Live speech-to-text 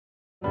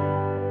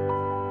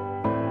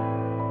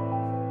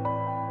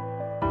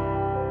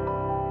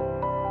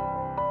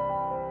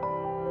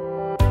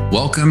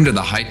Welcome to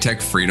the High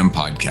Tech Freedom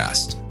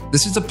Podcast.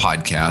 This is a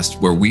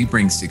podcast where we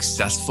bring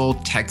successful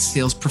tech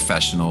sales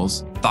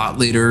professionals, thought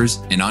leaders,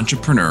 and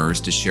entrepreneurs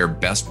to share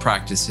best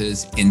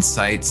practices,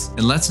 insights,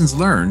 and lessons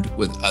learned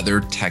with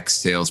other tech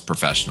sales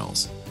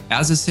professionals.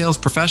 As a sales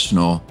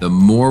professional, the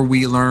more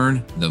we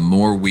learn, the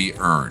more we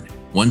earn.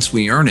 Once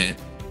we earn it,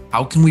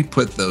 how can we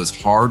put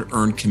those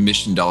hard-earned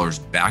commission dollars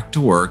back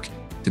to work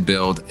to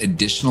build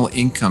additional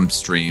income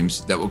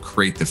streams that will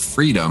create the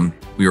freedom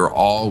we are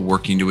all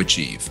working to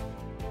achieve?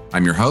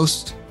 I'm your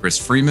host, Chris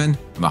Freeman.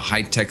 I'm a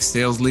high-tech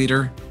sales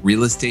leader,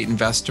 real estate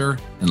investor,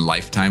 and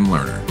lifetime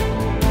learner.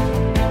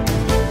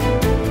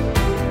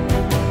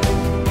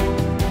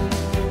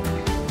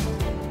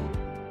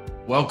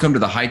 Welcome to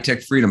the High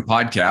Tech Freedom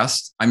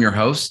Podcast. I'm your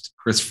host,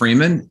 Chris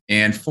Freeman.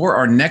 And for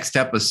our next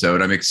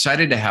episode, I'm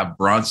excited to have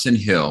Bronson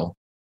Hill,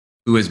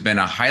 who has been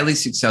a highly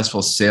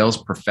successful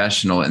sales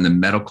professional in the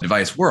medical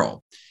device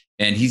world.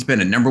 And he's been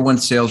a number one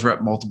sales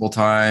rep multiple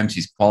times.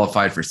 He's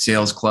qualified for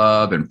Sales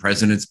Club and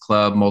President's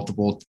Club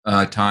multiple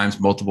times,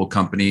 multiple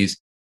companies.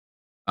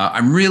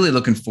 I'm really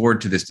looking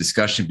forward to this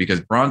discussion because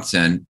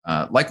Bronson,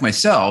 like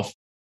myself,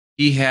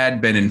 he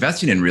had been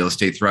investing in real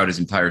estate throughout his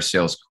entire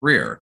sales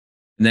career.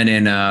 And then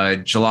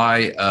in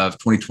July of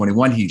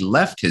 2021, he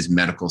left his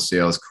medical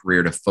sales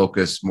career to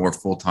focus more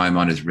full-time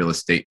on his real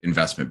estate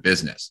investment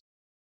business.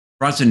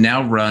 Bronson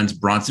now runs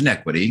Bronson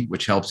Equity,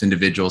 which helps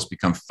individuals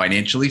become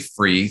financially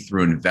free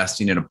through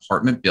investing in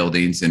apartment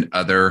buildings and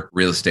other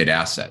real estate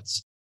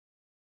assets.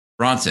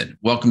 Bronson,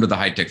 welcome to the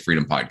High Tech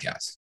Freedom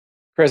Podcast.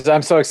 Chris,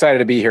 I'm so excited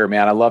to be here,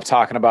 man. I love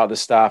talking about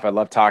this stuff. I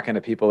love talking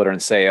to people that are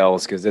in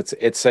sales because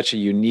it's such a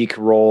unique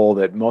role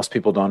that most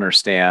people don't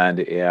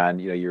understand.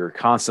 And you're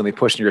constantly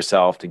pushing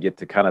yourself to get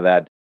to kind of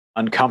that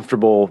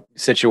uncomfortable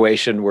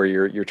situation where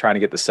you're trying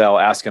to get the sell,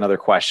 ask another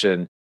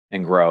question,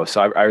 and grow.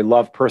 So I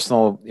love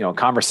personal,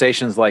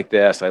 conversations like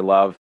this. I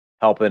love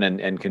helping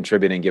and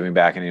contributing, giving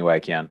back in any way I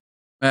can.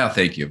 Well,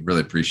 thank you.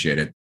 Really appreciate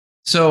it.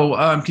 So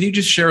can you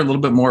just share a little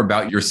bit more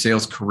about your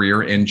sales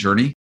career and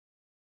journey?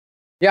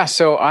 Yeah.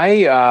 So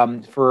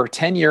I, for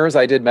 10 years,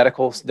 I did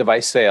medical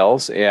device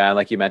sales. And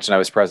like you mentioned, I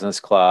was President's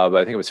Club. I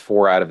think it was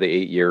 4 out of the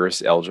 8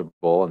 years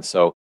eligible. And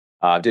so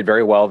did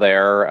very well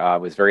there.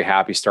 Was very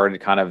happy. Started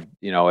kind of,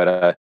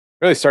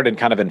 really started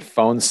kind of in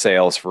phone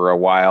sales for a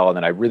while. And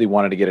then I really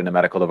wanted to get into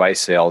medical device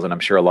sales. And I'm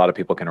sure a lot of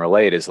people can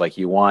relate is like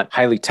you want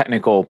highly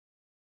technical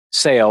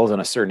sales in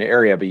a certain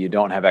area, but you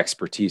don't have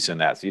expertise in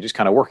that. So you just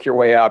kind of work your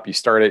way up. You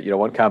start at,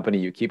 one company,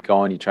 you keep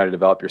going, you try to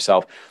develop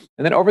yourself.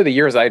 And then over the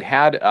years, I'd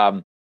had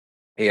a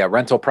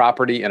rental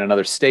property in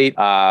another state.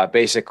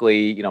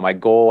 Basically, my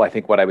goal, I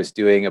think what I was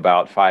doing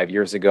about 5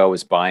 years ago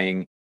was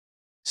buying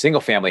single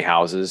family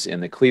houses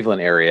in the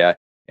Cleveland area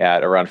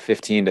at around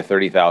 $15,000 to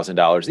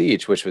 $30,000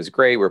 each, which was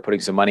great. We're putting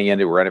some money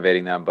into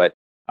renovating them. But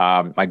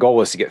my goal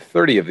was to get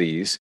 30 of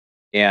these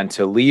and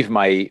to leave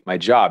my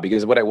job,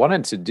 because what I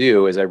wanted to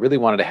do is I really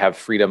wanted to have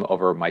freedom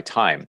over my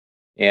time.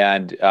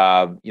 And,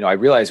 I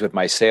realized with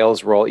my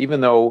sales role, even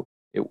though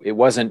it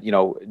wasn't,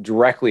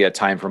 directly a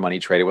time for money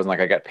trade, it wasn't like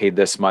I got paid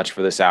this much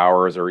for this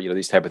hours or,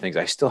 these type of things.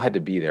 I still had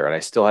to be there and I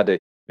still had to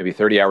maybe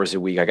 30 hours a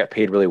week. I got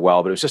paid really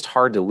well, but it was just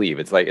hard to leave.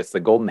 It's like, it's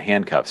the golden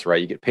handcuffs, right?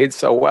 You get paid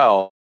so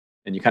well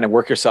and you kind of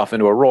work yourself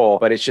into a role,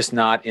 but it's just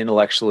not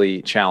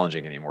intellectually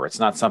challenging anymore. It's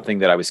not something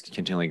that I was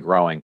continually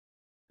growing.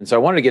 And so I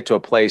wanted to get to a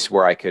place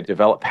where I could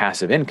develop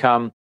passive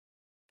income.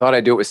 Thought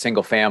I'd do it with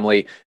single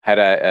family, had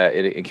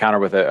an encounter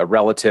with a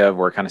relative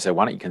where I kind of said,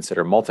 why don't you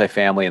consider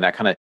multifamily? And that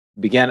kind of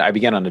I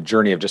began on a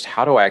journey of just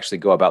how do I actually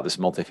go about this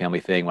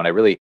multifamily thing when I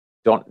really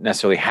don't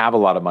necessarily have a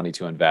lot of money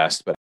to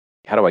invest, but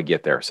how do I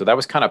get there? So that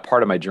was kind of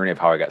part of my journey of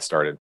how I got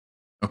started.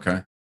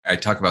 Okay. I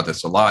talk about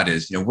this a lot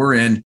is, we're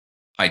in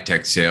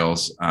high-tech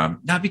sales,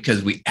 not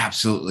because we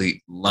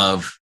absolutely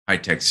love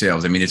high-tech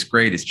sales. I mean, it's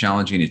great, it's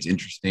challenging, it's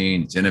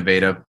interesting, it's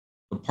innovative.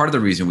 But part of the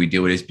reason we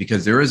do it is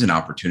because there is an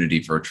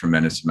opportunity for a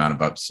tremendous amount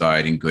of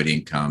upside and good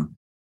income.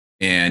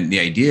 And the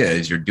idea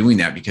is you're doing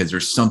that because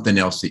there's something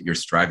else that you're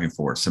striving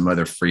for, some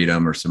other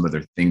freedom or some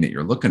other thing that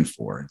you're looking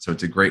for. And so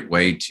it's a great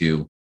way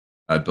to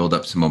build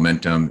up some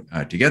momentum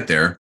to get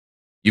there.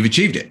 You've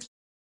achieved it.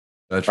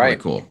 That's really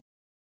cool.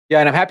 Yeah,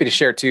 and I'm happy to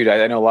share too.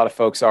 I know a lot of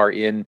folks are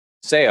in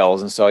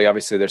sales. And so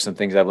obviously there's some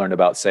things I've learned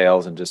about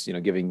sales and just,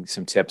 giving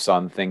some tips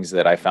on things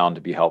that I found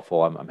to be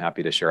helpful. I'm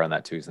happy to share on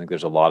that too. I think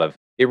there's a lot of,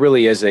 it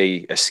really is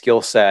a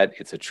skill set.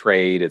 It's a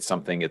trade. It's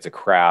a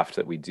craft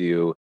that we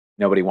do.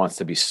 Nobody wants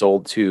to be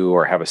sold to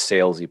or have a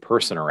salesy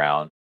person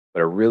around,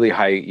 but a really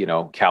high,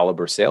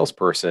 caliber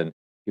salesperson,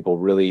 people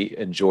really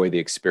enjoy the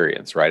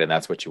experience, right? And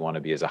that's what you want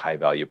to be as a high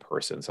value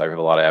person. So I have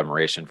a lot of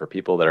admiration for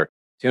people that are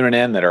tuning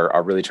in, that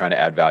are really trying to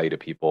add value to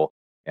people.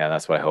 And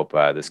that's what I hope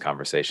this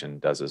conversation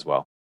does as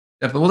well.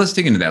 Definitely. Well, let's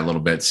dig into that a little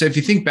bit. So if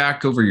you think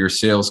back over your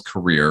sales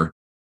career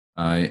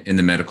in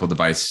the medical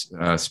device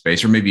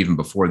space, or maybe even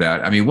before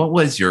that, I mean, what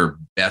was your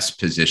best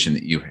position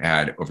that you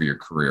had over your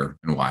career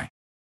and why?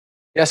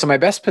 Yeah, so my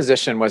best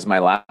position was my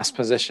last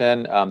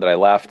position that I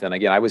left. And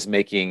again, I was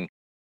making,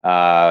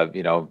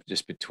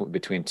 just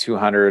between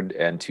 200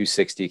 and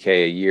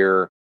 260K a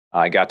year.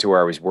 I got to where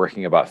I was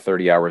working about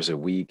 30 hours a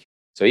week.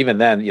 So even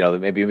then,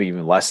 maybe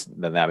even less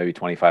than that, maybe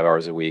 25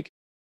 hours a week.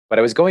 But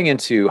I was going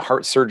into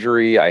heart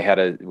surgery. We had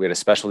a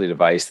specialty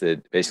device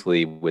that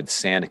basically would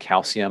sand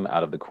calcium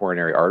out of the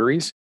coronary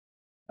arteries.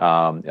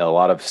 A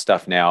lot of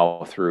stuff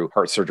now through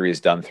heart surgery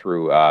is done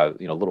through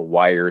little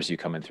wires you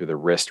come in through the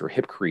wrist or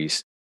hip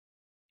crease,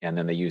 and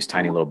then they use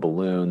tiny little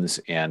balloons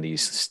and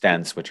these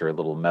stents, which are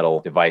little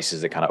metal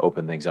devices that kind of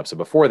open things up. So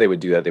before they would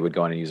do that, they would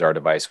go in and use our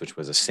device, which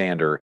was a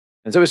sander.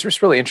 And so it was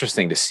just really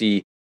interesting to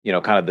see,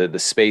 kind of the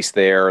space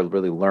there,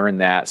 really learn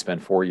that,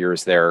 spend 4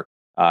 years there,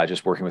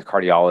 just working with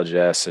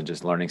cardiologists and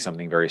just learning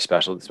something very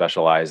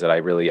specialized that I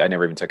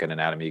never even took an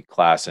anatomy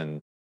class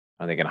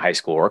I think in high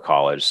school or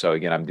college. So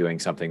again, I'm doing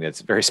something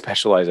that's very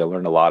specialized. I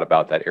learned a lot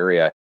about that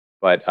area,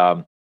 but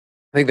I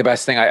think the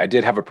best thing, I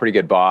did have a pretty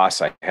good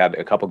boss. I had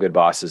a couple good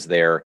bosses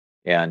there,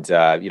 and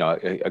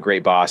a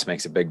great boss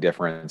makes a big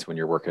difference when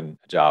you're working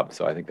a job.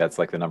 So I think that's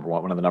like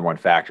one of the number one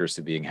factors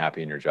to being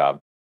happy in your job.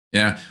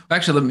 Yeah.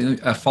 Actually, let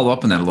me follow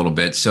up on that a little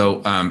bit.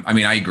 So,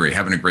 I agree.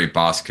 Having a great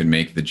boss can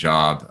make the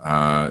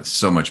job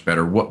so much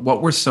better.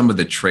 What were some of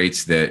the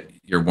traits that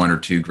your one or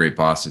two great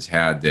bosses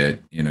had that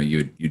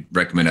you'd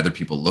recommend other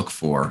people look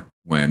for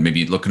when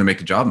maybe looking to make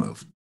a job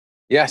move?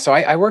 Yeah, so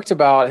I worked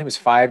about, I think it was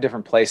 5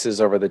 different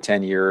places over the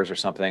 10 years or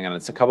something. And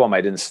it's a couple of them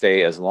I didn't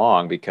stay as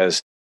long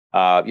because,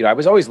 I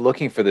was always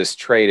looking for this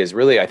trait is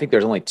really, I think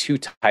there's only two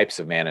types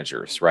of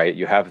managers, right?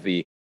 You have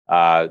the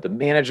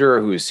manager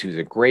who's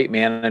a great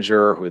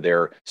manager, who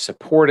they're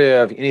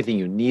supportive, anything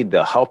you need,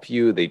 they'll help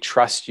you, they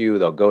trust you,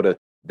 they'll go to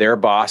their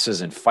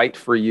bosses and fight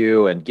for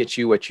you and get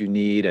you what you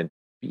need and,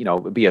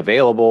 be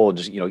available and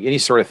just, any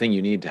sort of thing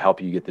you need to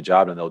help you get the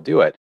job and they'll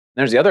do it. And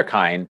there's the other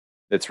kind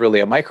that's really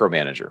a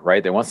micromanager,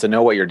 right? That wants to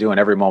know what you're doing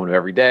every moment of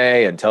every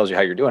day and tells you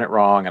how you're doing it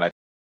wrong. And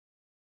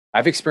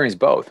I've experienced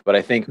both, but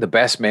I think the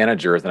best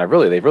managers, and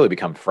they've really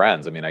become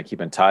friends. I mean, I keep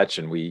in touch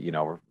and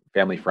we're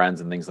family friends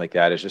and things like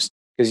that. It's just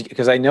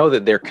because I know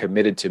that they're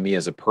committed to me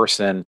as a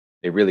person.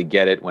 They really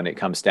get it when it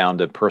comes down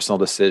to personal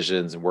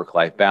decisions and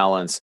work-life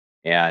balance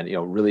and,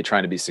 really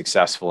trying to be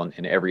successful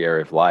in every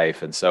area of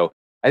life. And so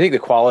I think the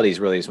qualities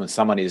really is when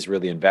somebody is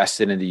really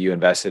invested into you,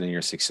 invested in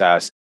your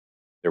success.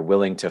 They're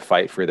willing to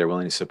fight for you. They're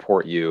willing to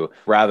support you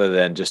rather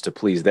than just to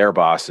please their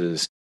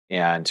bosses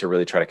and to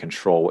really try to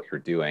control what you're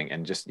doing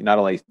and just not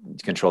only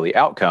control the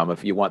outcome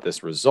if you want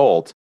this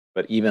result,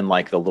 but even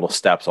like the little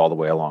steps all the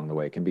way along the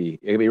way it can be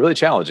really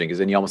challenging because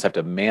then you almost have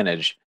to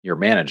manage your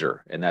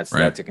manager, and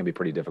it can be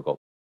pretty difficult.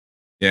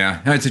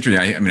 Yeah, no, it's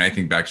interesting. I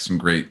think back to some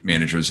great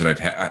managers that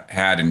I've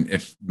had, and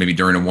if maybe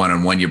during a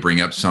one-on-one you bring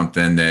up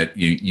something that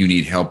you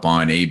need help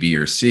on A, B,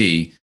 or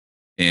C.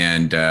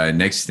 And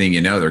next thing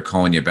you know, they're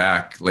calling you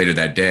back later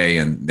that day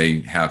and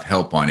they have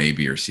help on A,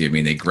 B, or C.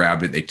 They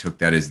grabbed it. They took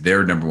that as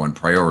their number one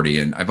priority.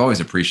 And I've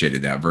always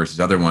appreciated that versus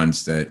other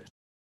ones that,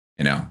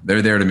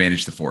 they're there to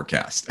manage the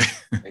forecast.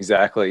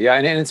 Exactly. Yeah.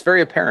 And it's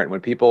very apparent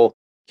when people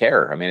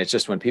care. It's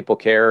just when people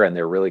care and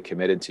they're really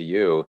committed to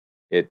you,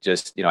 it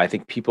just, I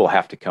think people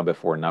have to come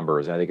before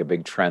numbers. And I think a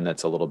big trend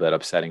that's a little bit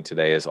upsetting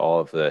today is all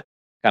of the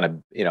kind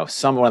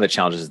of, one of the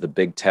challenges is the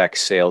big tech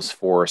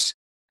Salesforce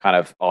kind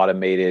of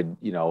automated,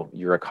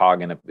 you're a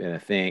cog in a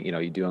thing,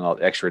 you're doing all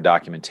extra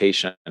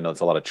documentation. I know it's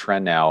a lot of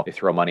trend now. They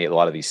throw money at a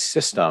lot of these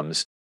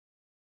systems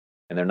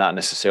and they're not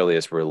necessarily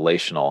as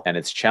relational. And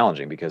it's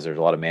challenging because there's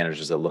a lot of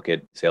managers that look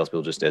at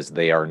salespeople just as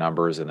they are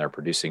numbers and they're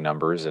producing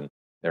numbers and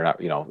they're not,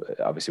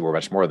 obviously we're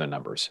much more than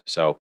numbers.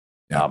 So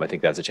yeah. I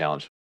think that's a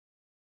challenge.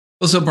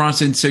 Well, so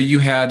Bronson, so you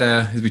had,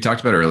 as we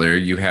talked about earlier,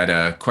 you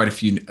had quite a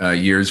few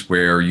years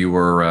where you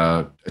were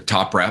a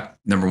top rep,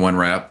 number one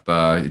rep,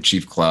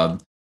 chief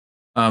club.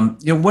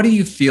 What do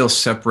you feel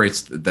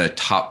separates the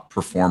top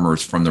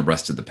performers from the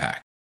rest of the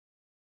pack?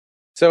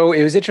 So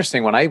it was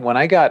interesting when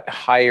I got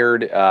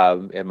hired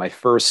at my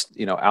first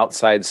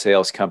outside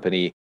sales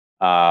company.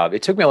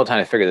 It took me a little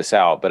time to figure this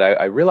out, but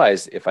I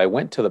realized if I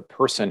went to the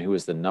person who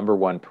was the number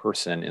one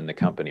person in the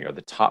company or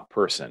the top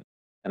person,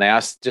 and I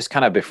asked, just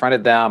kind of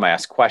befriended them, I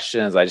asked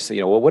questions, I just said,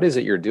 well, what is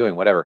it you're doing,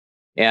 whatever,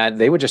 and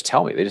they would just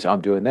tell me.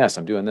 I'm doing this,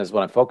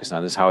 what I'm focused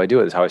on, this is how I do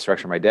it, this is how I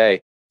structure my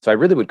day. So I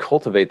really would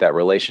cultivate that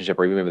relationship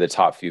or even maybe the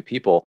top few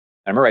people.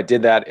 I remember I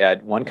did that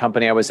at one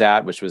company I was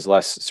at, which was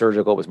less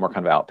surgical. It was more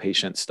kind of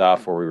outpatient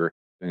stuff where we were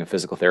doing a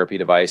physical therapy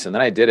device. And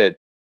then I did it.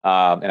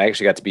 And I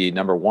actually got to be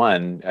number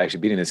one,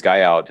 actually beating this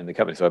guy out in the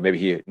company. So maybe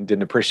he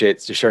didn't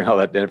appreciate just sharing all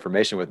that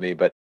information with me.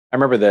 But I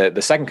remember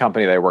the second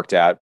company that I worked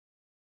at,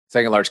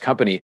 second large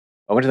company,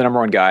 I went to the number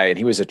one guy and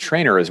he was a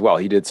trainer as well.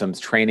 He did some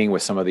training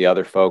with some of the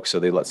other folks. So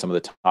they let some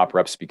of the top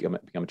reps become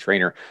a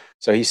trainer.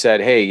 So he said,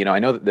 hey, I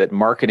know that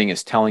marketing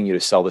is telling you to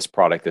sell this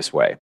product this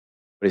way,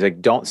 but he's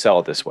like, don't sell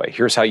it this way.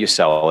 Here's how you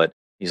sell it.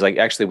 He's like,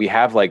 actually, we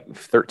have like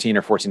 13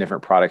 or 14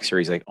 different products here.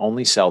 He's like,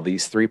 only sell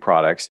these 3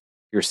 products.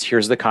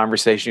 Here's the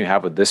conversation you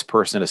have with this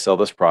person to sell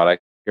this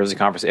product. Here's the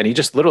conversation. And he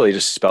just literally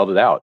just spelled it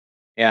out.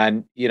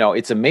 And,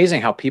 it's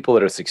amazing how people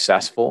that are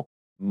successful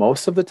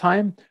most of the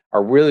time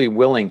are really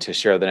willing to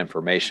share that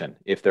information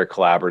if they're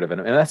collaborative.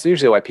 And that's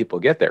usually why people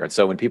get there. And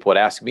so when people would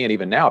ask me, and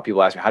even now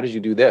people ask me, how did you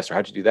do this? Or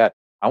how did you do that?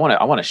 I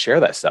want to share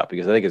that stuff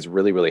because I think it's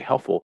really, really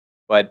helpful.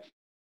 But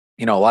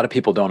a lot of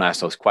people don't ask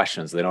those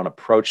questions. They don't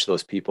approach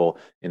those people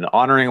in an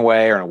honoring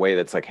way or in a way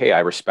that's like, hey, I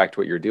respect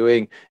what you're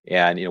doing,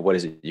 and what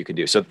is it you can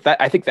do. So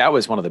I think that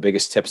was one of the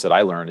biggest tips that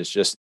I learned is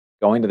just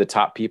going to the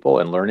top people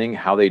and learning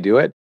how they do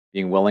it,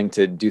 being willing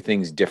to do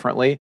things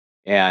differently,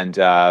 and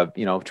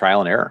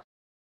trial and error.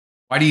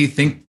 Why do you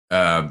think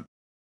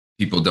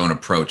people don't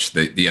approach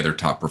the other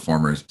top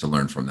performers to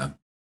learn from them?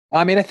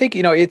 I mean, I think,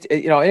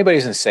 anybody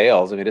who's in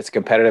sales, I mean, it's a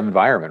competitive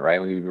environment,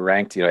 right? We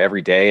ranked,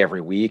 every day,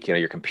 every week,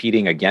 you're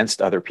competing against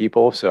other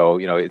people. So,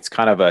 it's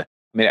kind of I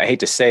mean, I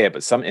hate to say it,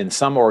 but in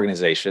some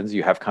organizations,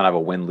 you have kind of a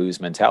win-lose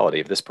mentality.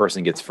 If this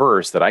person gets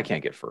first, then I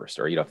can't get first.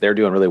 Or, if they're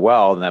doing really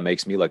well, then that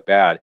makes me look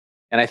bad.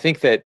 And I think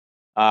that,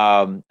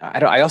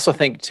 I also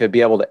think to be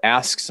able to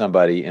ask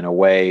somebody in a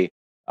way,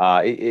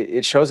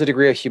 it shows a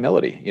degree of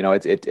humility.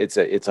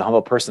 It's a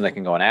humble person that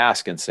can go and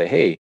ask and say,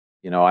 hey,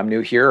 I'm new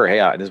here, or hey,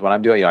 this is what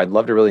I'm doing. I'd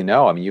love to really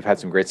know. I mean, you've had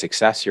some great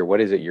success here.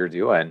 What is it you're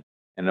doing?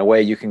 And in a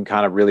way, you can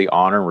kind of really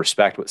honor and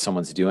respect what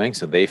someone's doing,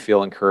 so they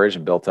feel encouraged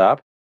and built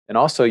up. And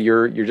also,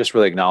 you're just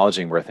really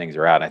acknowledging where things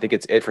are at. And I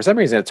think for some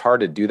reason, it's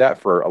hard to do that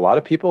for a lot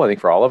of people. I think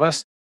for all of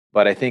us,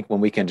 but I think when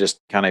we can just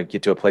kind of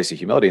get to a place of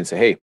humility and say,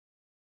 hey,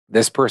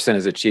 this person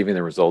is achieving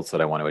the results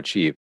that I want to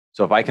achieve.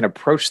 So if I can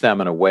approach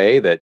them in a way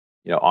that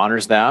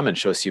honors them and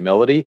shows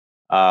humility,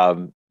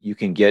 you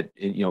can get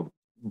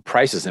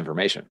priceless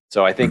information.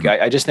 So I think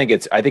I just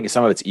think I think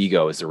some of it's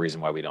ego is the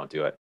reason why we don't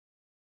do it.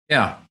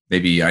 Yeah,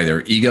 maybe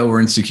either ego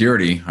or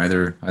insecurity,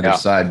 either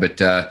side.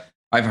 But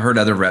I've heard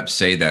other reps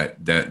say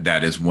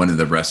that is one of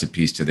the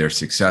recipes to their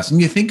success. And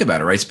you think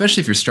about it, right?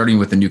 Especially if you're starting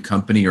with a new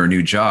company or a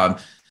new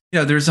job,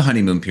 there's a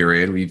honeymoon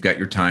period where you've got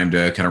your time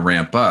to kind of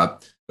ramp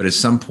up. But at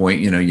some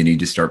point, you need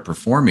to start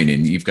performing,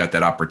 and you've got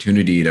that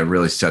opportunity to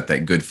really set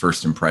that good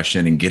first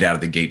impression and get out of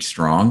the gate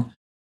strong.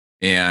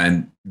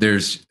 And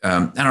there's, I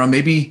don't know,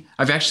 maybe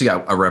I've actually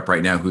got a rep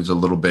right now who's a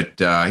little bit,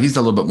 he's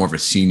a little bit more of a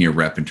senior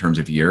rep in terms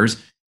of years,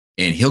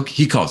 and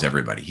he calls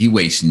everybody. He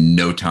wastes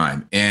no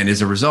time. And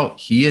as a result,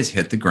 he has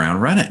hit the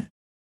ground running.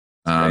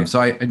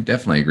 So I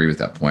definitely agree with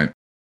that point.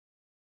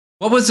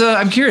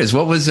 I'm curious,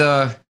 what was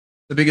the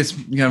biggest,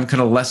 kind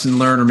of lesson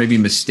learned or maybe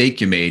mistake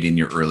you made in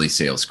your early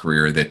sales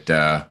career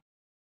that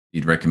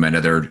you'd recommend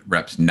other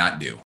reps not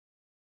do?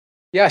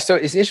 Yeah, so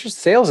it's interesting.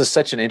 Sales is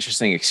such an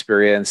interesting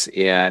experience,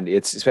 and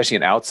it's especially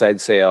in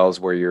outside sales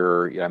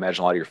where I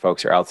imagine a lot of your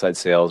folks are outside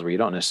sales where you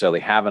don't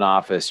necessarily have an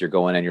office. You're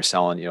going in, you're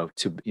selling,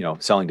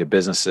 selling to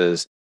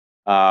businesses.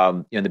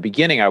 In the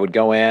beginning, I would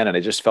go in, and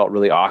it just felt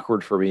really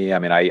awkward for me. I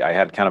mean, I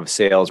had kind of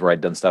sales where I'd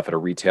done stuff at a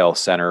retail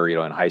center,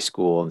 in high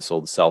school, and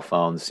sold cell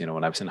phones,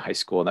 when I was in high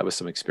school, and that was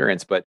some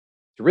experience. But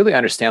to really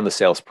understand the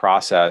sales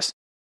process,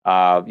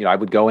 I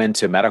would go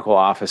into medical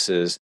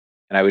offices,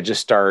 and I would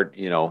just start,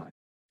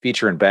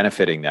 feature and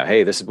benefiting them.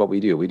 Hey, this is what we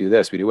do. We do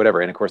this, we do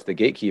whatever. And of course, the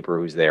gatekeeper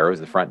who's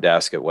the front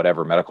desk at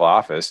whatever medical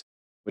office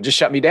would just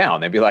shut me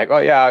down. They'd be like, oh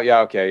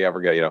yeah, okay, yeah,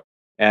 we're good,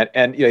 And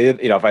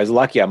if I was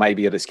lucky, I might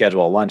be able to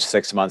schedule a lunch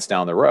 6 months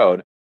down the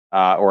road.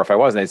 Or if I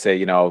wasn't, they'd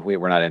say,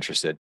 we're not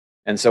interested.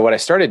 And so what I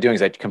started doing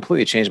is I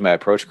completely changed my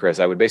approach, Chris.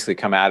 I would basically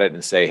come at it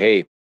and say,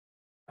 hey,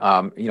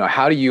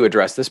 how do you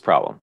address this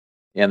problem?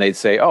 And they'd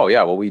say, oh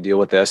yeah, well, we deal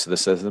with this.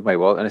 This is my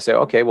well. And I say,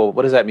 okay, well,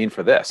 what does that mean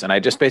for this? And I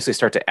just basically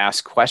start to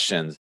ask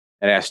questions.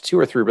 And I asked 2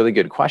 or 3 really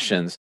good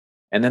questions,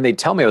 and then they'd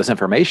tell me all this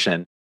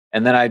information,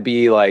 and then I'd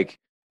be like,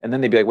 and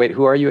then they'd be like, wait,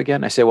 who are you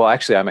again? I say, well,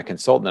 actually, I'm a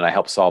consultant and I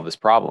help solve this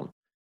problem.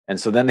 And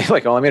so then they're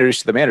like, oh, let me introduce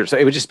you to the manager. So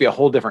it would just be a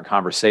whole different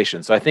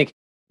conversation. So I think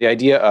the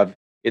idea of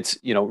it's,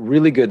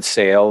 really good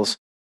sales,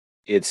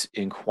 it's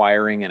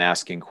inquiring and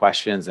asking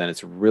questions, and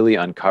it's really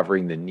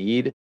uncovering the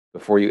need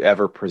before you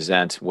ever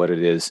present what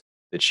it is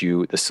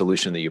the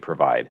solution that you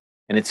provide.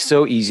 And it's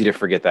so easy to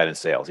forget that in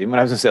sales. Even when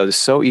I was in sales, it's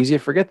so easy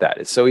to forget that.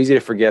 It's so easy to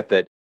forget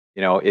that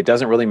it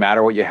doesn't really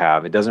matter what you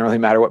have. It doesn't really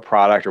matter what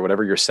product or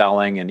whatever you're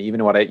selling. And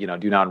even what I,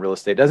 do now in real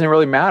estate, it doesn't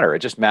really matter. It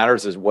just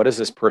matters is what does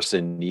this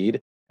person need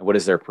and what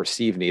is their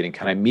perceived need, and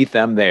can I meet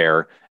them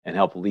there and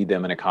help lead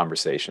them in a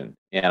conversation?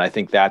 And I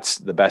think that's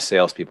the best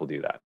salespeople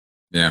do that.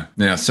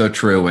 Yeah, so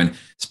true. And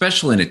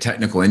especially in a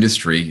technical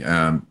industry,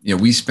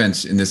 we spend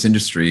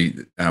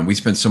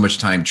so much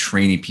time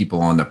training people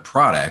on the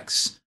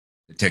products,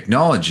 the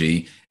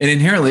technology, and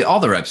inherently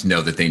all the reps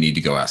know that they need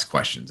to go ask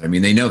questions. I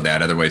mean, they know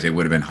that, otherwise they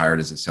would have been hired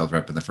as a sales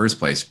rep in the first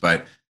place.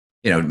 But,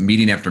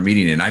 meeting after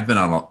meeting, and I've been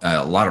on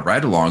a lot of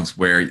ride-alongs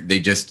where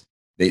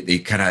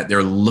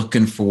they're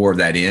looking for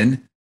that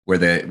where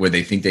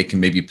they think they can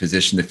maybe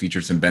position the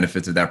features and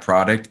benefits of that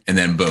product, and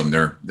then boom,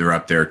 they're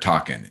up there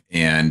talking,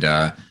 and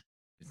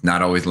it's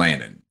not always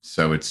landing.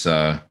 So it's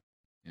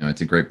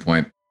it's a great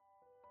point.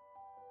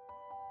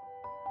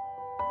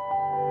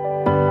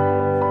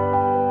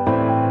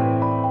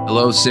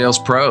 Hello, sales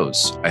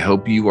pros. I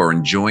hope you are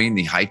enjoying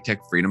the High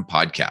Tech Freedom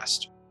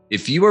podcast.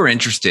 If you are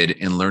interested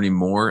in learning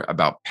more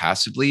about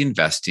passively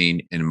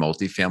investing in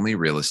multifamily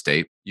real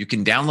estate, you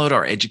can download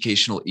our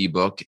educational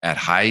ebook at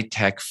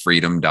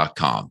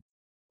hightechfreedom.com.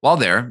 While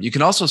there, you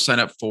can also sign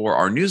up for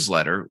our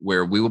newsletter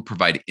where we will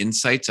provide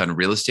insights on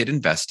real estate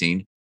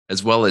investing,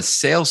 as well as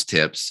sales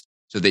tips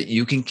so that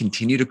you can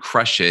continue to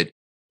crush it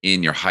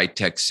in your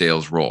high-tech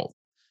sales role.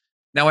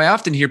 Now, I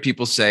often hear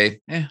people say,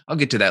 I'll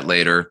get to that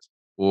later,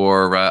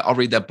 or I'll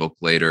read that book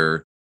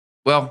later.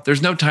 Well,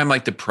 there's no time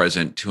like the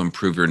present to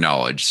improve your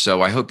knowledge.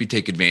 So I hope you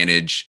take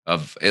advantage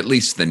of at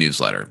least the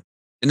newsletter.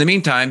 In the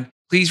meantime,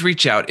 please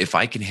reach out if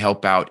I can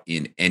help out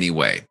in any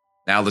way.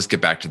 Now let's get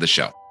back to the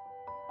show.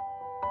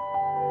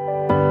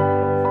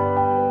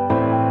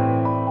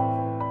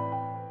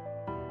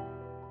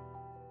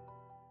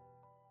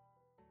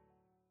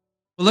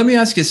 Well, let me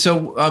ask you.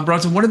 So,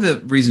 Bronson, one of the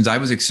reasons I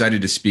was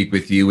excited to speak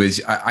with you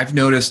is I've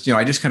noticed,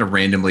 I just kind of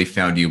randomly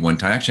found you one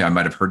time. Actually, I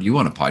might have heard you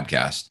on a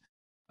podcast.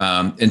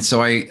 And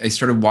so I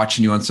started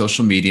watching you on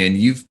social media, and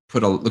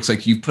looks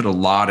like you've put a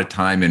lot of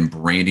time in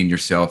branding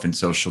yourself in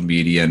social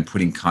media and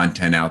putting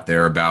content out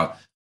there about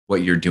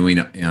what you're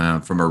doing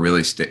from a real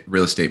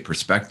estate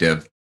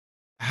perspective.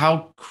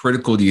 How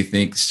critical do you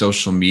think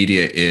social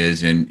media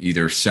is in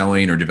either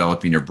selling or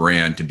developing your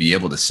brand to be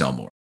able to sell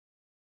more?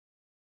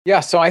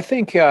 Yeah, so I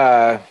think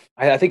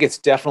it's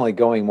definitely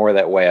going more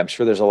that way. I'm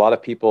sure there's a lot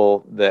of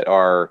people that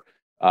are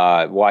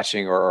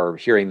watching or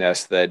hearing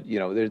this that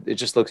it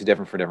just looks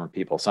different for different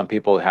people. Some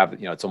people have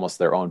it's almost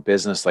their own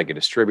business, like a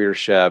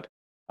distributorship.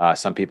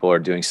 Some people are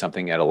doing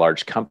something at a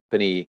large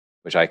company,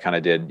 which I kind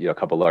of did. A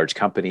couple large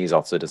companies.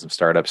 Also did some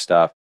startup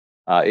stuff.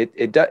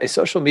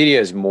 Social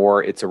media is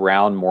more. It's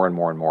around more and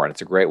more and more, and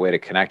it's a great way to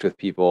connect with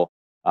people.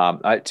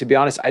 To be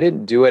honest, I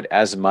didn't do it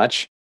as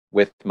much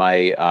with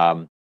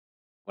my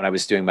when I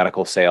was doing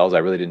medical sales. I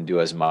really didn't do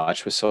as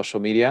much with social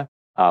media,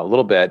 a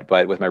little bit,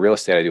 but with my real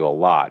estate, I do a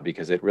lot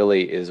because it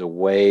really is a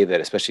way that,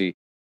 especially,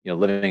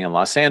 living in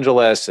Los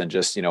Angeles and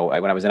just, when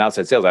I was in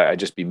outside sales, I'd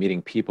just be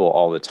meeting people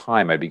all the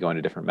time. I'd be going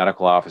to different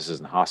medical offices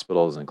and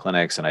hospitals and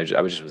clinics, and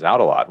I was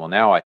out a lot. Well,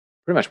 now I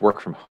pretty much work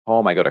from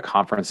home. I go to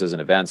conferences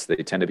and events. They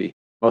tend to be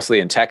mostly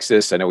in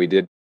Texas. I know we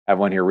did have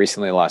one here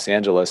recently in Los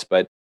Angeles,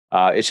 but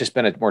it's just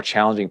been a more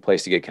challenging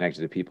place to get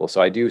connected to people.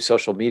 So I do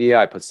social media.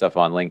 I put stuff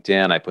on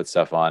LinkedIn. I put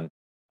stuff on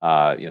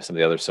some of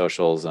the other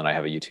socials, and I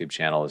have a YouTube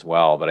channel as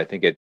well. But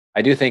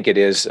I do think it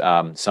is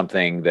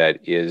something that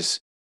is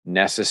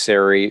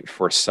necessary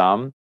for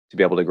some to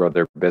be able to grow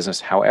their business.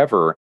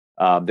 However,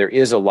 there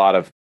is a lot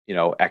of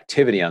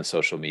activity on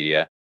social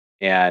media,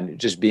 and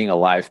just being a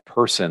live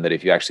person, that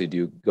if you actually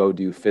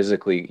do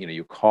physically,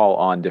 you call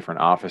on different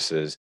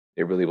offices,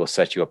 it really will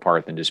set you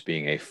apart than just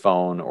being a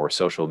phone or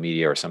social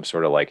media or some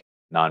sort of like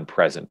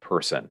non-present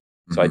person.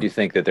 So I do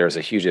think that there's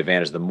a huge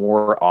advantage. The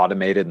more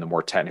automated and the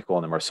more technical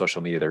and the more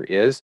social media there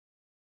is,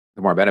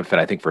 the more benefit,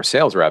 I think, for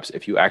sales reps.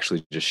 If you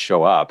actually just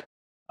show up,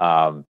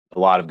 a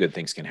lot of good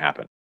things can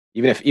happen.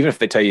 Even if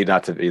they tell you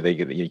not to,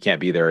 you can't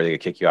be there, or they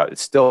kick you out.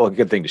 It's still a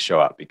good thing to show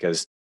up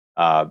because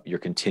you're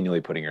continually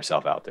putting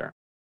yourself out there.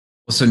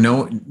 Well, so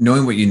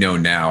knowing what you know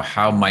now,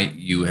 how might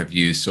you have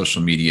used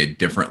social media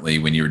differently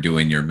when you were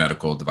doing your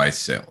medical device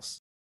sales?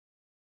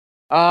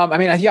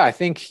 I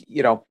think,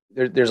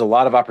 there's a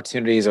lot of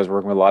opportunities. I was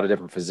working with a lot of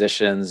different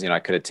physicians. I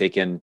could have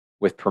taken,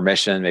 with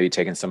permission, maybe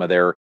taken some of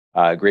their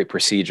great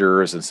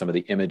procedures and some of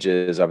the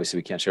images. Obviously,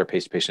 we can't share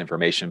patient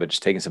information, but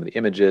just taking some of the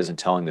images and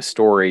telling the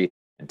story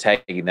and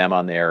tagging them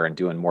on there and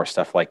doing more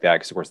stuff like that.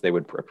 Because, of course, they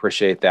would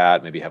appreciate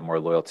that, maybe have more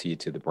loyalty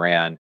to the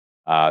brand.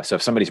 So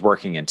if somebody's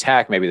working in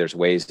tech, maybe there's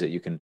ways that you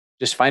can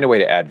just find a way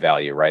to add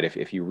value, right?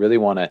 If you really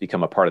want to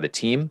become a part of the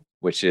team,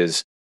 which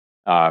is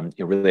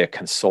really a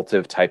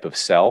consultative type of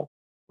sell,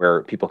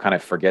 where people kind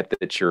of forget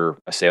that you're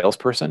a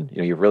salesperson.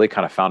 You've really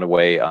kind of found a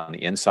way on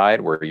the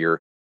inside where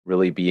you're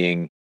really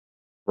being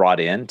brought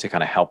in to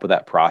kind of help with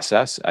that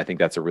process. I think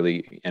that's a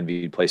really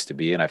envied place to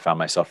be. And I found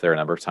myself there a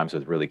number of times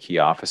with really key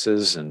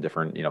offices and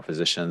different,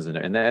 physicians.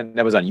 And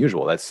that was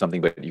unusual. That's something,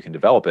 but you can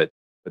develop it.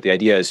 But the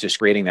idea is just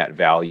creating that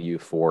value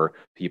for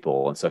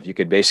people. And so if you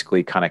could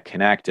basically kind of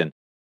connect and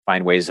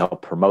find ways to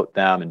help promote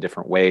them in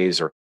different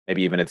ways, or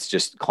maybe even it's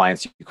just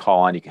clients you call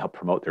on, you can help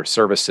promote their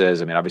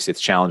services. I mean, obviously it's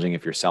challenging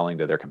if you're selling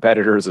to their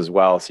competitors as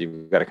well. So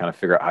you've got to kind of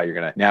figure out how you're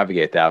going to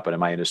navigate that. But in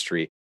my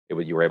industry,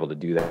 you were able to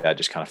do that,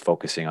 just kind of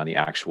focusing on the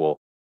actual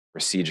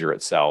procedure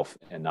itself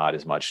and not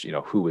as much,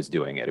 who was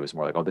doing it. It was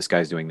more like, oh, this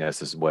guy's doing this.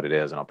 This is what it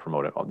is. And I'll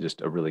promote it.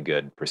 Just a really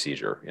good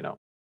procedure,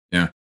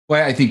 Yeah.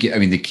 Well, I think,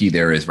 the key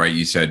there is, right,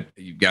 you said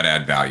you've got to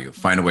add value,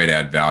 find a way to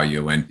add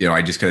value. And,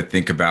 I just got to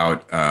think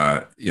about,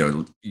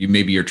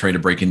 maybe you're trying to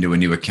break into a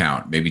new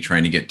account, maybe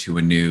trying to get to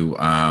a new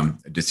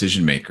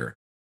decision maker.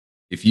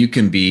 If you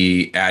can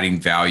be adding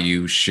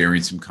value,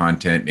 sharing some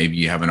content, maybe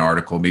you have an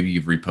article, maybe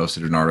you've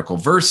reposted an article,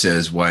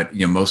 versus what,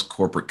 most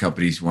corporate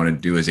companies want to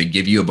do is they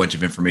give you a bunch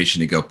of information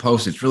to go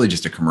post. It's really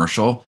just a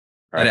commercial.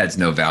 Right. That adds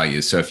no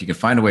value. So if you can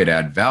find a way to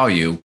add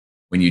value,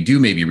 when you do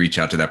maybe reach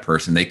out to that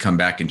person, they come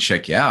back and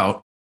check you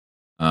out.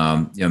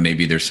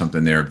 Maybe there's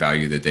something there of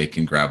value that they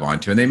can grab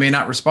onto, and they may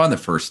not respond the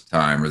first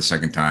time or the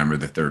second time or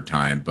the third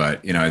time.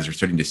 But, as they're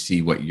starting to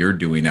see what you're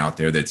doing out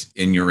there that's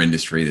in your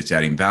industry, that's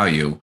adding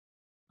value,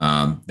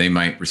 they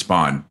might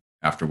respond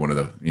after one of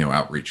the,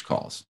 outreach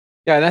calls.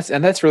 Yeah,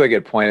 and that's a really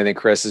good point. I think,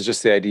 Chris, is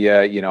just the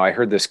idea. I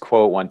heard this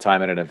quote one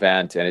time at an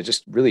event, and it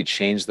just really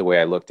changed the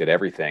way I looked at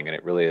everything. And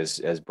it really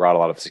has brought a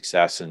lot of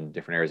success in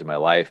different areas of my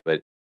life.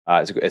 But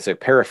it's a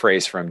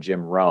paraphrase from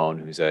Jim Rohn,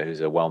 who's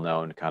a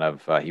well-known kind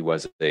of he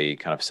was a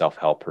kind of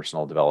self-help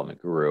personal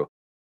development guru,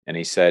 and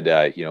he said,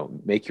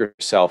 make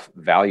yourself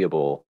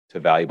valuable to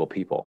valuable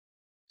people.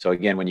 So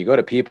again, when you go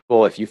to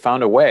people, if you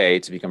found a way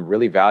to become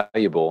really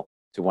valuable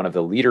to one of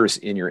the leaders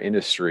in your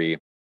industry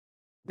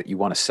that you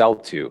want to sell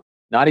to,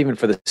 not even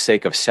for the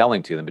sake of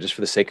selling to them, but just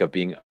for the sake of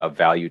being of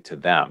value to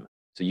them.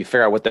 So you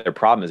figure out what their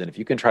problem is. And if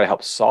you can try to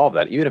help solve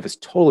that, even if it's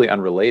totally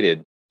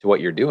unrelated to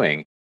what you're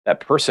doing, that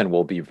person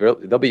will be,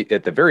 they'll be,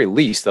 at the very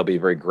least, they'll be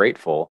very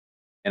grateful.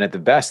 And at the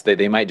best,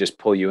 they might just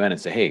pull you in and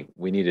say, hey,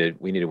 we need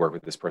to work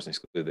with this person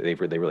exclusively.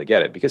 They really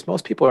get it, because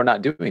most people are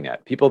not doing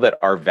that. People that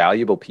are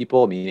valuable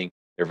people, meaning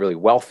they're really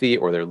wealthy,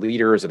 or they're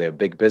leaders, or they have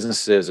big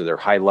businesses, or they're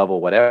high level,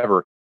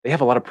 whatever, they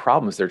have a lot of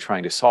problems they're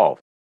trying to solve.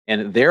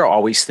 And they're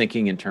always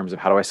thinking in terms of,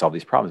 how do I solve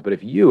these problems? But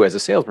if you, as a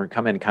salesman,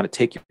 come in and kind of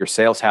take your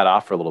sales hat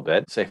off for a little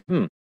bit and say,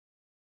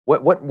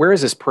 where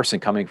is this person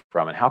coming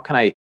from? And how can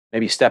I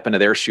maybe step into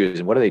their shoes?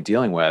 And what are they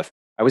dealing with?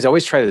 I was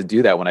always trying to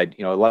do that when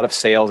a lot of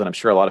sales, and I'm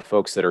sure a lot of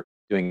folks that are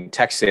doing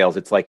tech sales,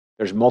 it's like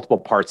there's multiple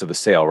parts of the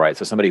sale, right?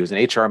 So somebody who's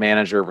an HR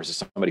manager versus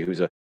somebody who's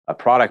a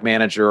product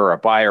manager or a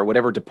buyer,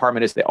 whatever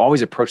department is, they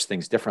always approach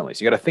things differently.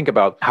 So you got to think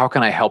about, how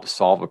can I help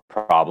solve a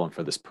problem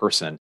for this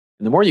person?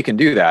 And the more you can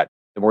do that,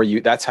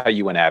 that's how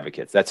you win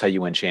advocates. That's how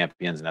you win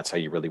champions. And that's how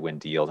you really win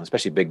deals, and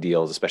especially big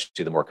deals,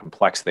 especially the more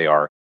complex they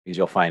are, because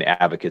you'll find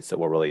advocates that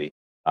will really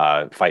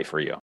fight for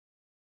you.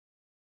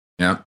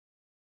 Yeah.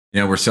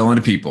 We're selling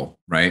to people,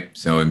 right?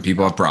 So, and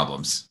people have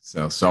problems.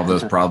 So solve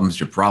those problems.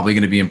 You're probably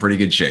going to be in pretty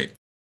good shape.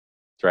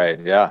 That's right.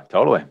 Yeah,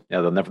 totally.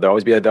 Yeah. There'll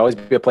always be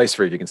a place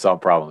for you if you can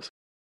solve problems.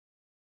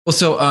 Well,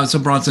 so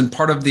Bronson,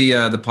 part of the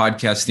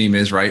podcast theme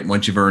is, right,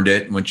 once you've earned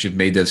it, once you've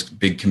made those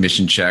big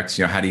commission checks,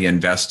 how do you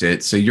invest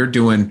it? So you're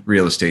doing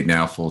real estate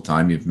now full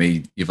time. You've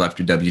left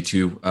your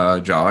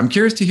W-2 job. I'm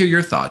curious to hear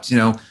your thoughts.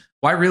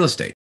 Why real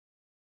estate?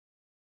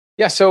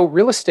 Yeah, so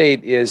real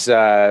estate is,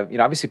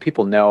 obviously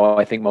people know.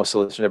 I think most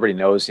of the listeners, everybody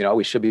knows,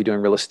 we should be doing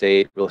real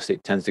estate. Real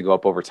estate tends to go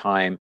up over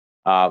time.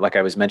 Like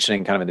I was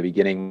mentioning, kind of in the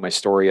beginning, my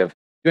story of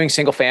doing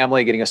single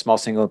family, getting a small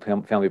single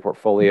family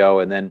portfolio,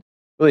 and then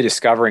really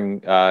discovering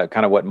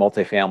kind of what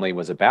multifamily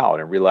was about,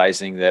 and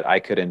realizing that I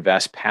could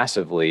invest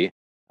passively,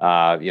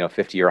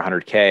 50 or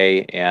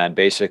 100K, and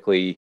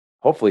basically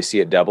hopefully see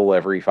it double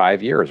every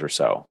 5 years or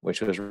so,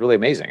 which was really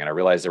amazing. And I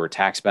realized there were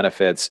tax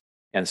benefits.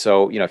 And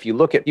so, if you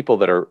look at people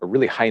that are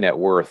really high net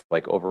worth,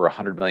 like over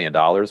 $100 million,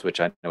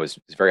 which I know is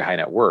very high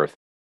net worth,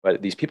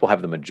 but these people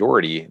have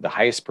the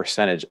highest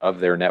percentage of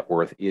their net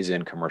worth is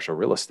in commercial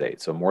real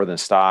estate. So more than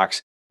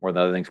stocks, more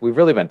than other things. We've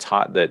really been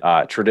taught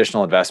that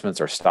traditional investments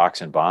are stocks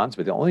and bonds,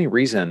 but the only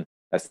reason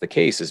that's the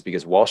case is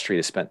because Wall Street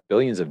has spent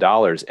billions of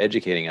dollars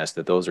educating us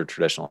that those are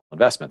traditional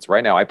investments.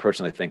 Right now, I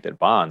personally think that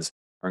bonds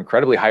are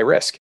incredibly high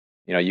risk.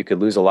 You could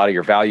lose a lot of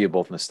your value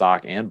both in the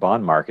stock and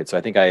bond market. So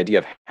I think the idea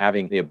of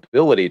having the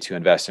ability to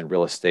invest in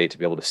real estate, to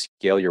be able to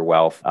scale your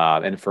wealth.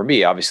 And for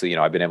me, obviously,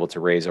 I've been able to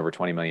raise over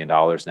 $20 million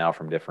now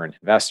from different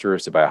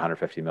investors to buy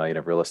 150 million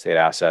of real estate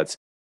assets.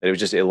 That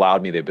it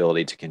allowed me the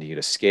ability to continue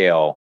to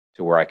scale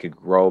to where I could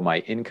grow my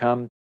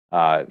income,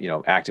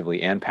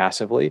 actively and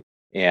passively,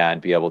 and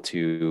be able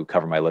to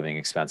cover my living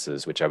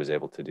expenses, which I was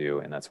able to do.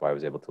 And that's why I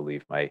was able to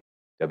leave my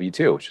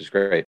W-2, which is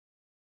great.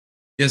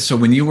 Yeah. So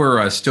when you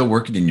were still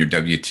working in your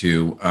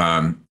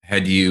W-2,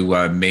 had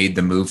you made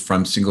the move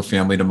from single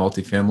family to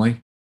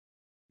multifamily?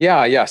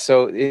 Yeah.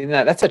 So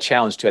that's a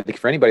challenge too. I think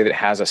for anybody that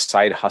has a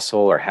side hustle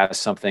or has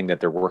something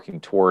that they're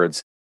working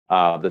towards,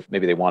 that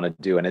maybe they want to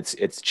do, and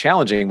it's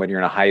challenging when you're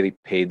in a highly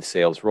paid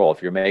sales role.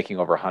 If you're making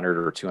over 100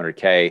 or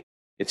 200K,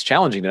 it's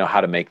challenging to know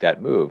how to make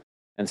that move.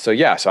 And so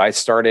so I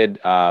started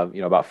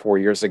about 4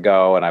 years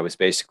ago, and I was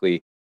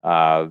basically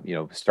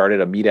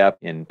started a meetup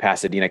in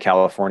Pasadena,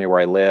 California, where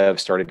I live,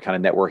 started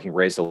kind of networking,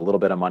 raised a little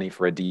bit of money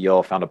for a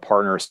deal, found a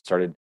partner,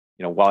 started,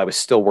 while I was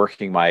still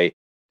working my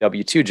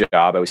W-2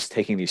 job, I was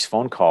taking these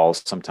phone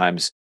calls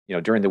sometimes,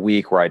 during the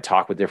week, where I'd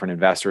talk with different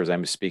investors.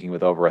 I'm speaking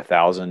with over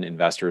 1,000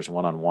 investors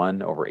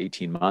one-on-one over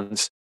 18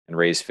 months and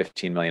raised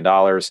 $15 million.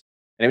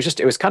 And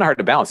it was kind of hard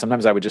to balance.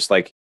 Sometimes I would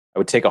I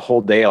would take a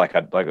whole day, like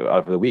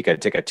over the week,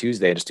 I'd take a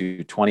Tuesday and just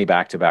do 20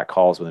 back-to-back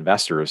calls with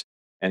investors.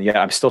 And yet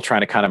I'm still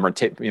trying to kind of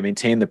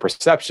maintain the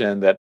perception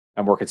that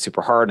I'm working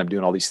super hard and I'm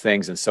doing all these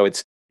things. And so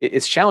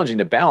it's challenging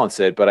to balance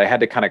it, but I had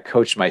to kind of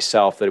coach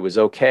myself that it was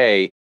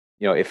okay.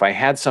 If I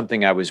had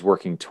something I was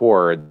working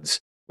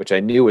towards, which I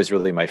knew was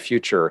really my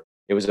future,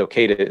 it was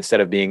okay to, instead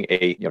of being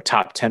a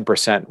top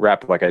 10%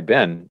 rep like I'd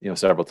been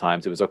several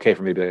times, it was okay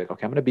for me to be like,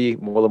 okay, I'm going to be a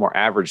little more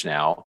average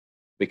now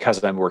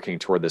because I'm working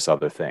toward this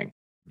other thing.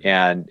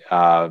 And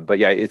but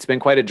yeah, it's been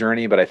quite a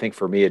journey. But I think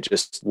for me, it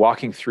just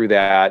walking through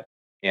that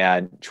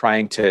and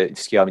trying to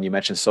scale. I mean, you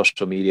mentioned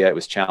social media. It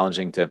was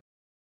challenging to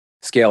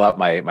scale up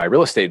my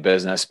real estate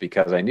business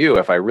because I knew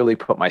if I really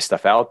put my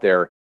stuff out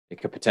there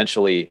it could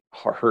potentially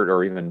hurt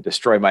or even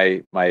destroy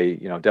my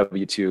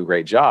W-2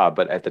 great job.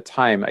 But at the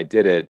time I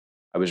did it,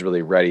 I was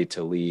really ready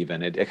to leave.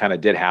 And it kind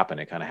of did happen.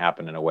 It kind of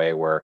happened in a way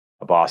where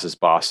a boss's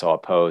boss saw a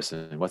post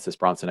and what's this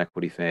Bronson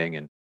Equity thing,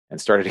 and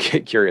started to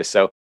get curious.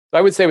 So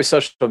I would say with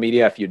social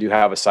media, if you do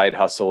have a side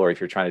hustle or if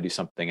you're trying to do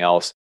something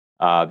else,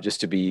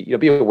 just to be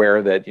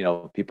aware that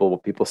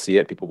people see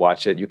it, people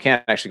watch it. You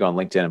can't actually go on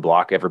LinkedIn and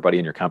block everybody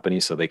in your company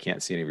so they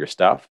can't see any of your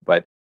stuff,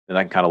 but then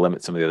that can kind of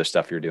limit some of the other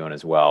stuff you're doing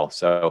as well.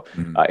 So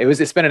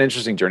it's been an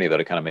interesting journey though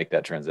to kind of make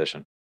that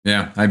transition.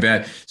 Yeah, I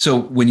bet. So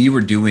when you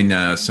were doing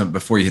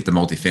before you hit the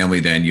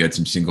multifamily, then you had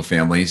some single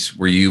families.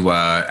 Were you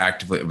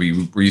actively,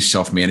 were you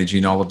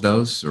self-managing all of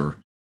those or?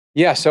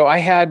 Yeah, so I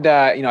had,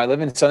 I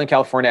live in Southern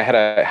California. I had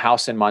a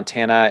house in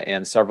Montana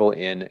and several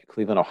in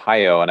Cleveland,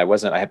 Ohio, and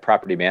I had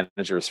property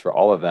managers for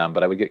all of them,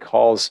 but I would get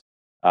calls,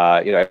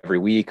 every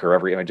week or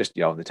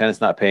the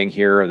tenant's not paying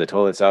here, or the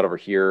toilet's out over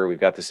here. We've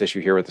got this issue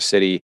here with the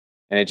city,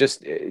 and it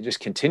just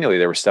continually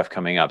there was stuff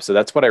coming up. So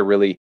that's what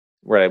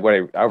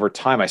over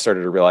time I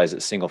started to realize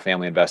that single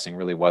family investing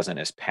really wasn't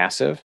as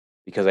passive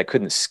because I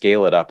couldn't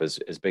scale it up as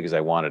big as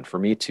I wanted. For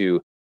me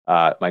to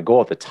my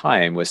goal at the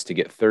time was to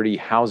get 30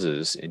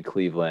 houses in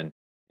Cleveland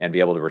and be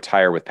able to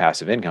retire with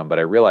passive income. But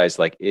I realized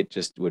it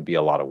just would be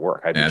a lot of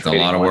work. I'd be trading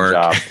a lot of work.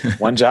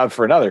 one job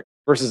for another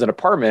versus an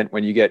apartment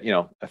when you get,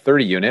 a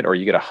 30 unit or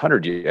you get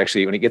 100.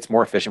 Actually, when it gets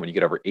more efficient, when you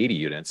get over 80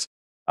 units,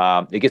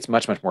 it gets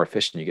much, much more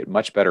efficient. You get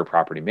much better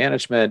property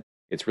management.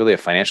 It's really a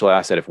financial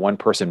asset. If one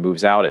person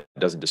moves out, it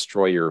doesn't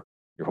destroy your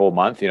whole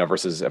month,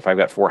 versus if I've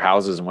got 4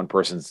 houses and one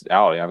person's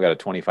out, I've got a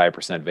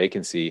 25%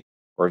 vacancy.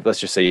 Or let's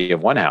just say you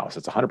have one house,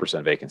 it's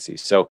 100% vacancy.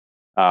 So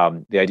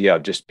the idea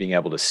of just being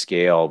able to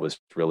scale was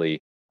really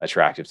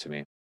attractive to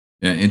me.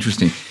 Yeah,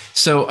 interesting.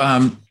 So,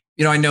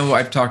 I know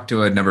I've talked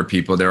to a number of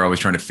people. They're always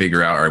trying to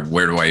figure out, all right,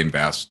 where do I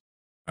invest?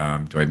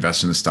 Do I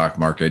invest in the stock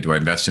market? Do I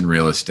invest in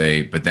real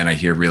estate? But then I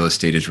hear real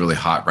estate is really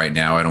hot right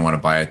now. I don't want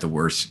to buy at the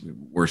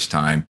worst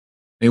time.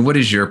 I mean, what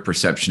is your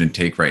perception and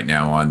take right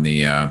now on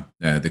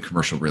the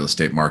commercial real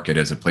estate market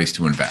as a place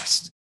to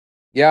invest?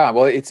 Yeah,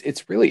 well,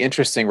 it's really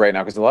interesting right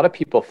now because a lot of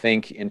people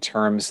think in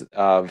terms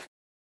of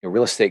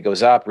real estate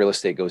goes up, real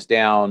estate goes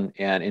down,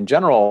 and in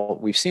general,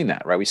 we've seen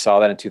that, right? We saw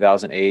that in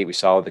 2008. We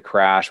saw the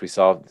crash. We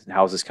saw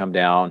houses come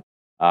down.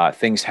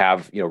 Things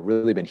have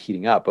really been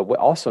heating up. But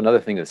also another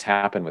thing that's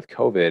happened with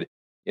COVID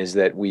is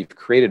that we've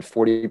created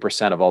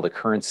 40% of all the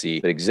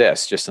currency that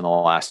exists just in the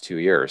last 2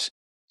 years.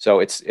 So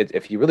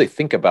if you really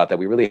think about that,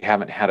 we really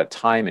haven't had a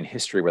time in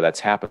history where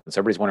that's happened. So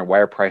everybody's wondering, why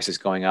are prices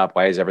going up?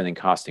 Why is everything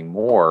costing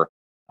more?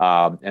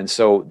 And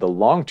so the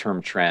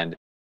long-term trend,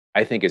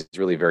 I think, is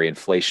really very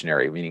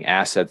inflationary, meaning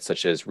assets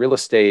such as real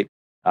estate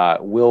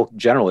will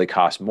generally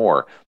cost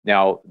more.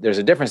 Now, there's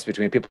a difference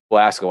between people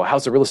ask, well,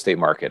 how's the real estate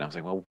market? And I was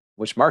like, well,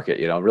 which market?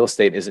 Real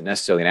estate isn't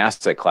necessarily an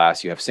asset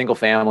class. You have single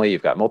family,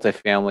 you've got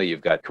multifamily,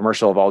 you've got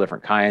commercial of all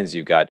different kinds,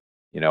 you've got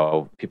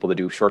people that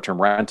do short-term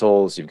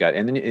rentals, you've got,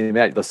 and then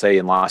let's say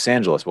in Los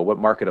Angeles, well, what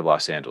market of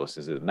Los Angeles?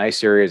 Is it a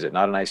nice area? Is it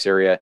not a nice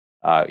area?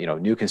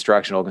 New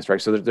construction, old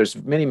construction. So there's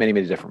many, many,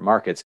 many different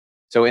markets.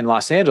 So in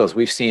Los Angeles,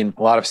 we've seen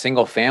a lot of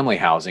single family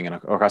housing and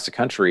across the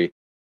country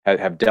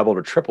have doubled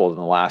or tripled in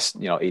the last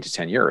 8 to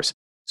 10 years.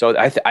 So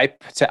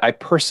I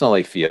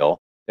personally feel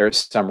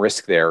there's some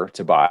risk there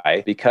to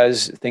buy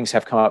because things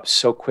have come up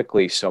so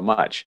quickly, so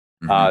much.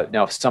 Mm-hmm.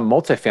 Now, some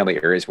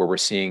multifamily areas where we're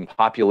seeing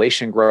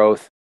population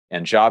growth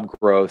and job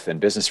growth and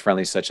business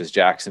friendly, such as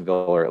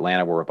Jacksonville or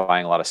Atlanta, where we're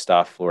buying a lot of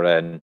stuff, Florida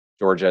and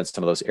Georgia and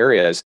some of those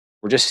areas,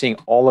 we're just seeing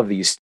all of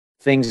these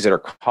things that are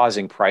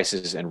causing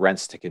prices and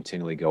rents to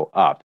continually go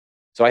up.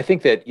 So I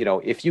think that,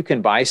 if you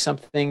can buy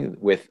something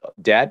with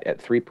debt at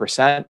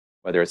 3%,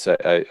 whether it's a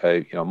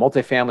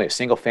multifamily, a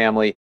single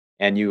family,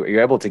 and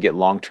you're able to get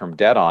long-term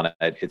debt on it,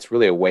 it's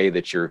really a way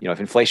that if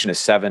inflation is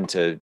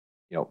 7%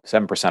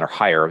 or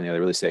higher, they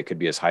really say it could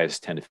be as high as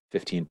 10 to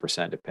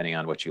 15%, depending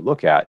on what you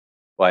look at.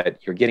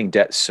 But you're getting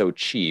debt so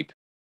cheap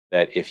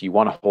that if you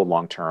want to hold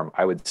long-term,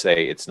 I would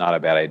say it's not a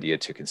bad idea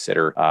to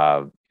consider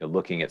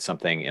looking at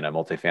something in a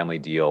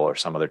multifamily deal or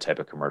some other type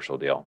of commercial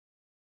deal.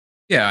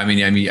 Yeah, I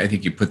mean, I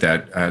think you put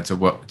that. It's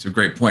a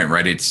great point,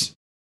 right?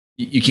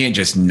 You can't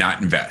just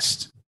not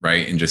invest,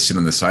 right, and just sit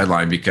on the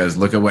sideline because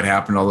look at what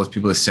happened to all those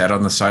people that sat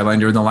on the sideline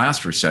during the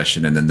last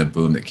recession and then the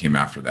boom that came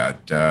after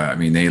that.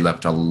 They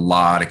left a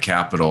lot of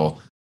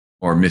capital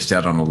or missed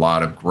out on a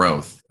lot of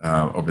growth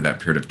over that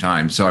period of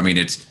time. So,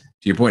 it's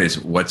to your point, is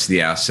what's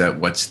the asset,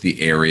 what's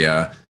the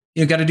area?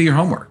 You got to do your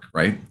homework,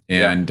 right,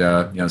 and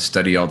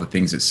study all the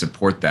things that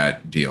support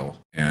that deal,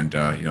 and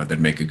then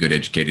make a good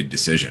educated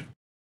decision.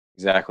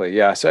 Exactly.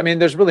 Yeah. So,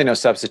 there's really no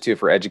substitute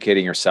for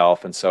educating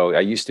yourself. And so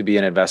I used to be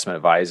an investment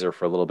advisor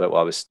for a little bit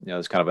while I was, it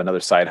was kind of another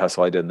side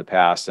hustle I did in the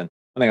past. And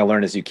one thing I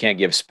learned is you can't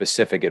give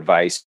specific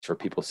advice for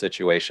people's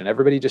situation.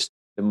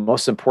 The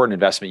most important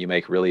investment you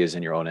make really is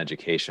in your own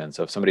education.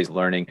 So if somebody's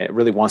learning, it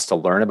really wants to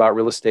learn about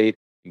real estate,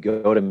 you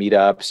go to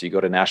meetups, you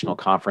go to national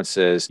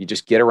conferences, you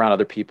just get around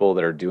other people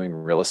that are doing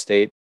real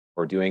estate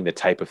or doing the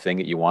type of thing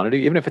that you want to do,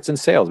 even if it's in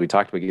sales. We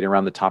talked about getting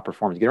around the top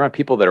performers, getting around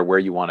people that are where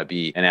you want to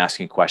be and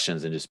asking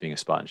questions and just being a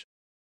sponge.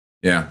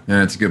 Yeah,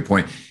 that's a good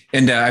point.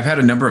 And I've had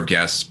a number of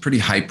guests, pretty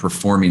high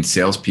performing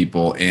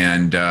salespeople.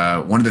 And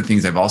one of the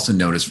things I've also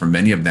noticed from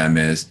many of them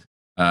is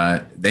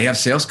they have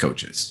sales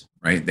coaches,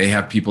 right? They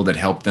have people that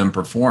help them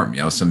perform,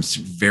 some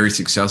very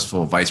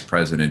successful vice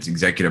presidents,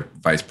 executive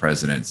vice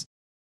presidents.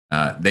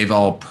 They've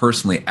all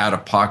personally out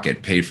of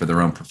pocket paid for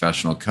their own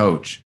professional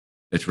coach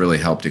that's really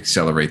helped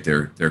accelerate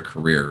their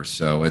career.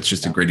 So it's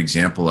just a great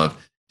example of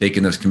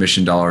taking those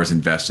commission dollars,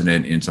 investing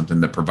it in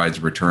something that provides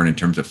a return in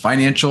terms of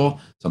financial,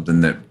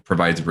 something that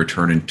provides a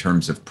return in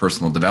terms of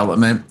personal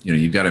development.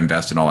 You've got to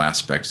invest in all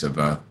aspects of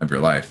your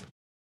life.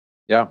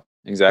 Yeah,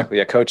 exactly.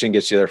 Yeah, coaching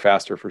gets you there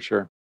faster for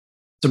sure.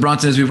 So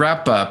Bronson, as we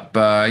wrap up,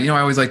 I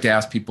always like to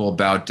ask people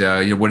about,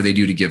 what do they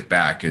do to give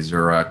back? Is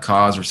there a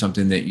cause or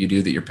something that you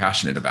do that you're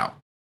passionate about?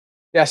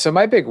 Yeah, so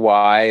my big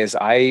why is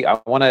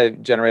I want to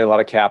generate a lot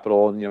of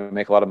capital and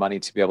make a lot of money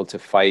to be able to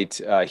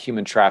fight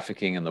human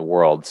trafficking in the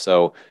world.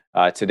 So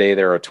today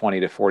there are 20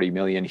 to 40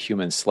 million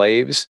human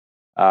slaves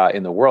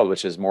in the world,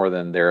 which is more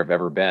than there have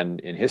ever been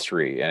in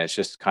history. And it's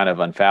just kind of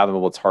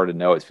unfathomable. It's hard to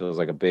know. It feels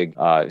like a big,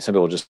 some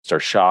people just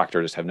are shocked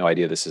or just have no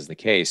idea this is the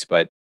case.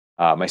 But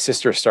my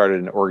sister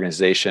started an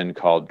organization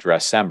called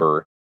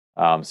Dressember.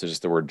 So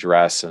just the word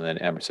dress and then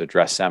so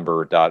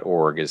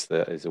dressember.org is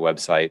the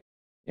website.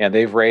 And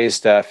they've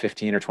raised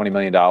 $15 or $20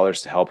 million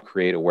to help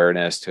create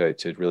awareness, to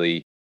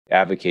really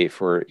advocate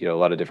for a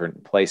lot of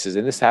different places.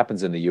 And this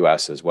happens in the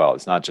U.S. as well.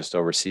 It's not just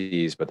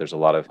overseas, but there's a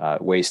lot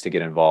of ways to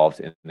get involved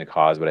in the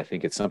cause. But I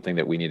think it's something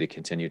that we need to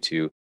continue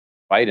to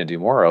fight and do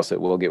more, or else it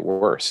will get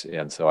worse.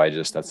 And so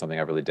that's something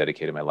I've really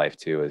dedicated my life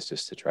to, is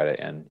just to try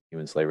to end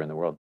human slavery in the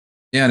world.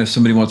 Yeah, and if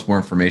somebody wants more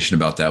information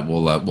about that,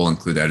 we'll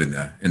include that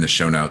in the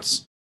show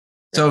notes.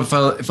 So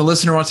if a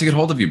listener wants to get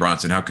hold of you,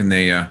 Bronson, how can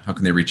they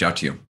reach out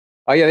to you?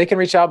 Oh, yeah, they can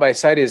reach out. My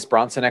site is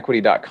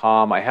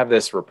bronsonequity.com. I have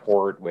this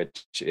report,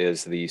 which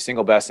is the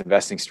single best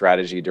investing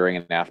strategy during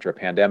and after a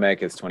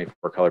pandemic. It's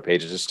 24 color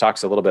pages. It just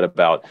talks a little bit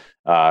about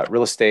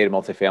real estate and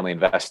multifamily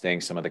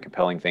investing, some of the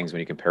compelling things when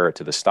you compare it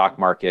to the stock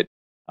market.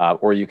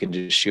 Or you can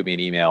just shoot me an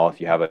email if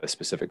you have a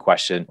specific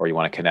question or you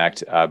want to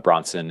connect,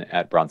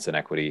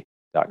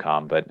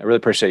 bronson@bronsonequity.com. But I really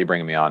appreciate you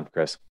bringing me on,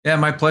 Chris. Yeah,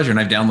 my pleasure.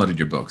 And I've downloaded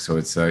your book, so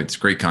it's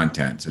great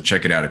content. So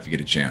check it out if you get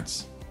a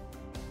chance.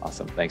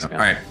 Awesome. Thanks, man.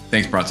 All right.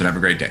 Thanks, Bronson. Have a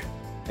great day.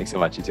 Thanks so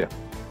much. You too.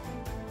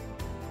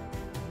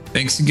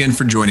 Thanks again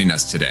for joining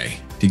us today.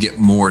 To get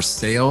more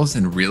sales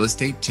and real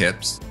estate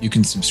tips, you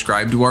can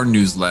subscribe to our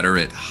newsletter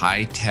at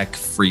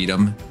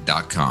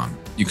hightechfreedom.com.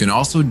 You can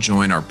also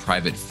join our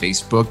private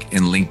Facebook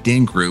and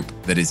LinkedIn group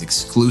that is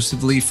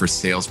exclusively for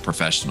sales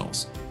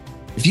professionals.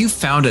 If you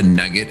found a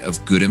nugget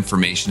of good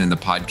information in the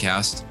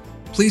podcast,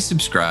 please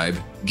subscribe,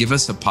 give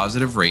us a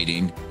positive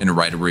rating, and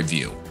write a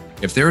review.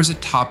 If there is a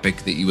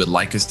topic that you would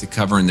like us to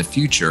cover in the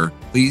future,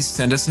 please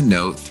send us a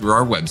note through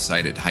our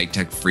website at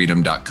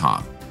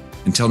hightechfreedom.com.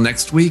 Until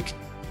next week,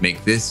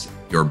 make this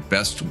your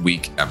best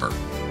week ever.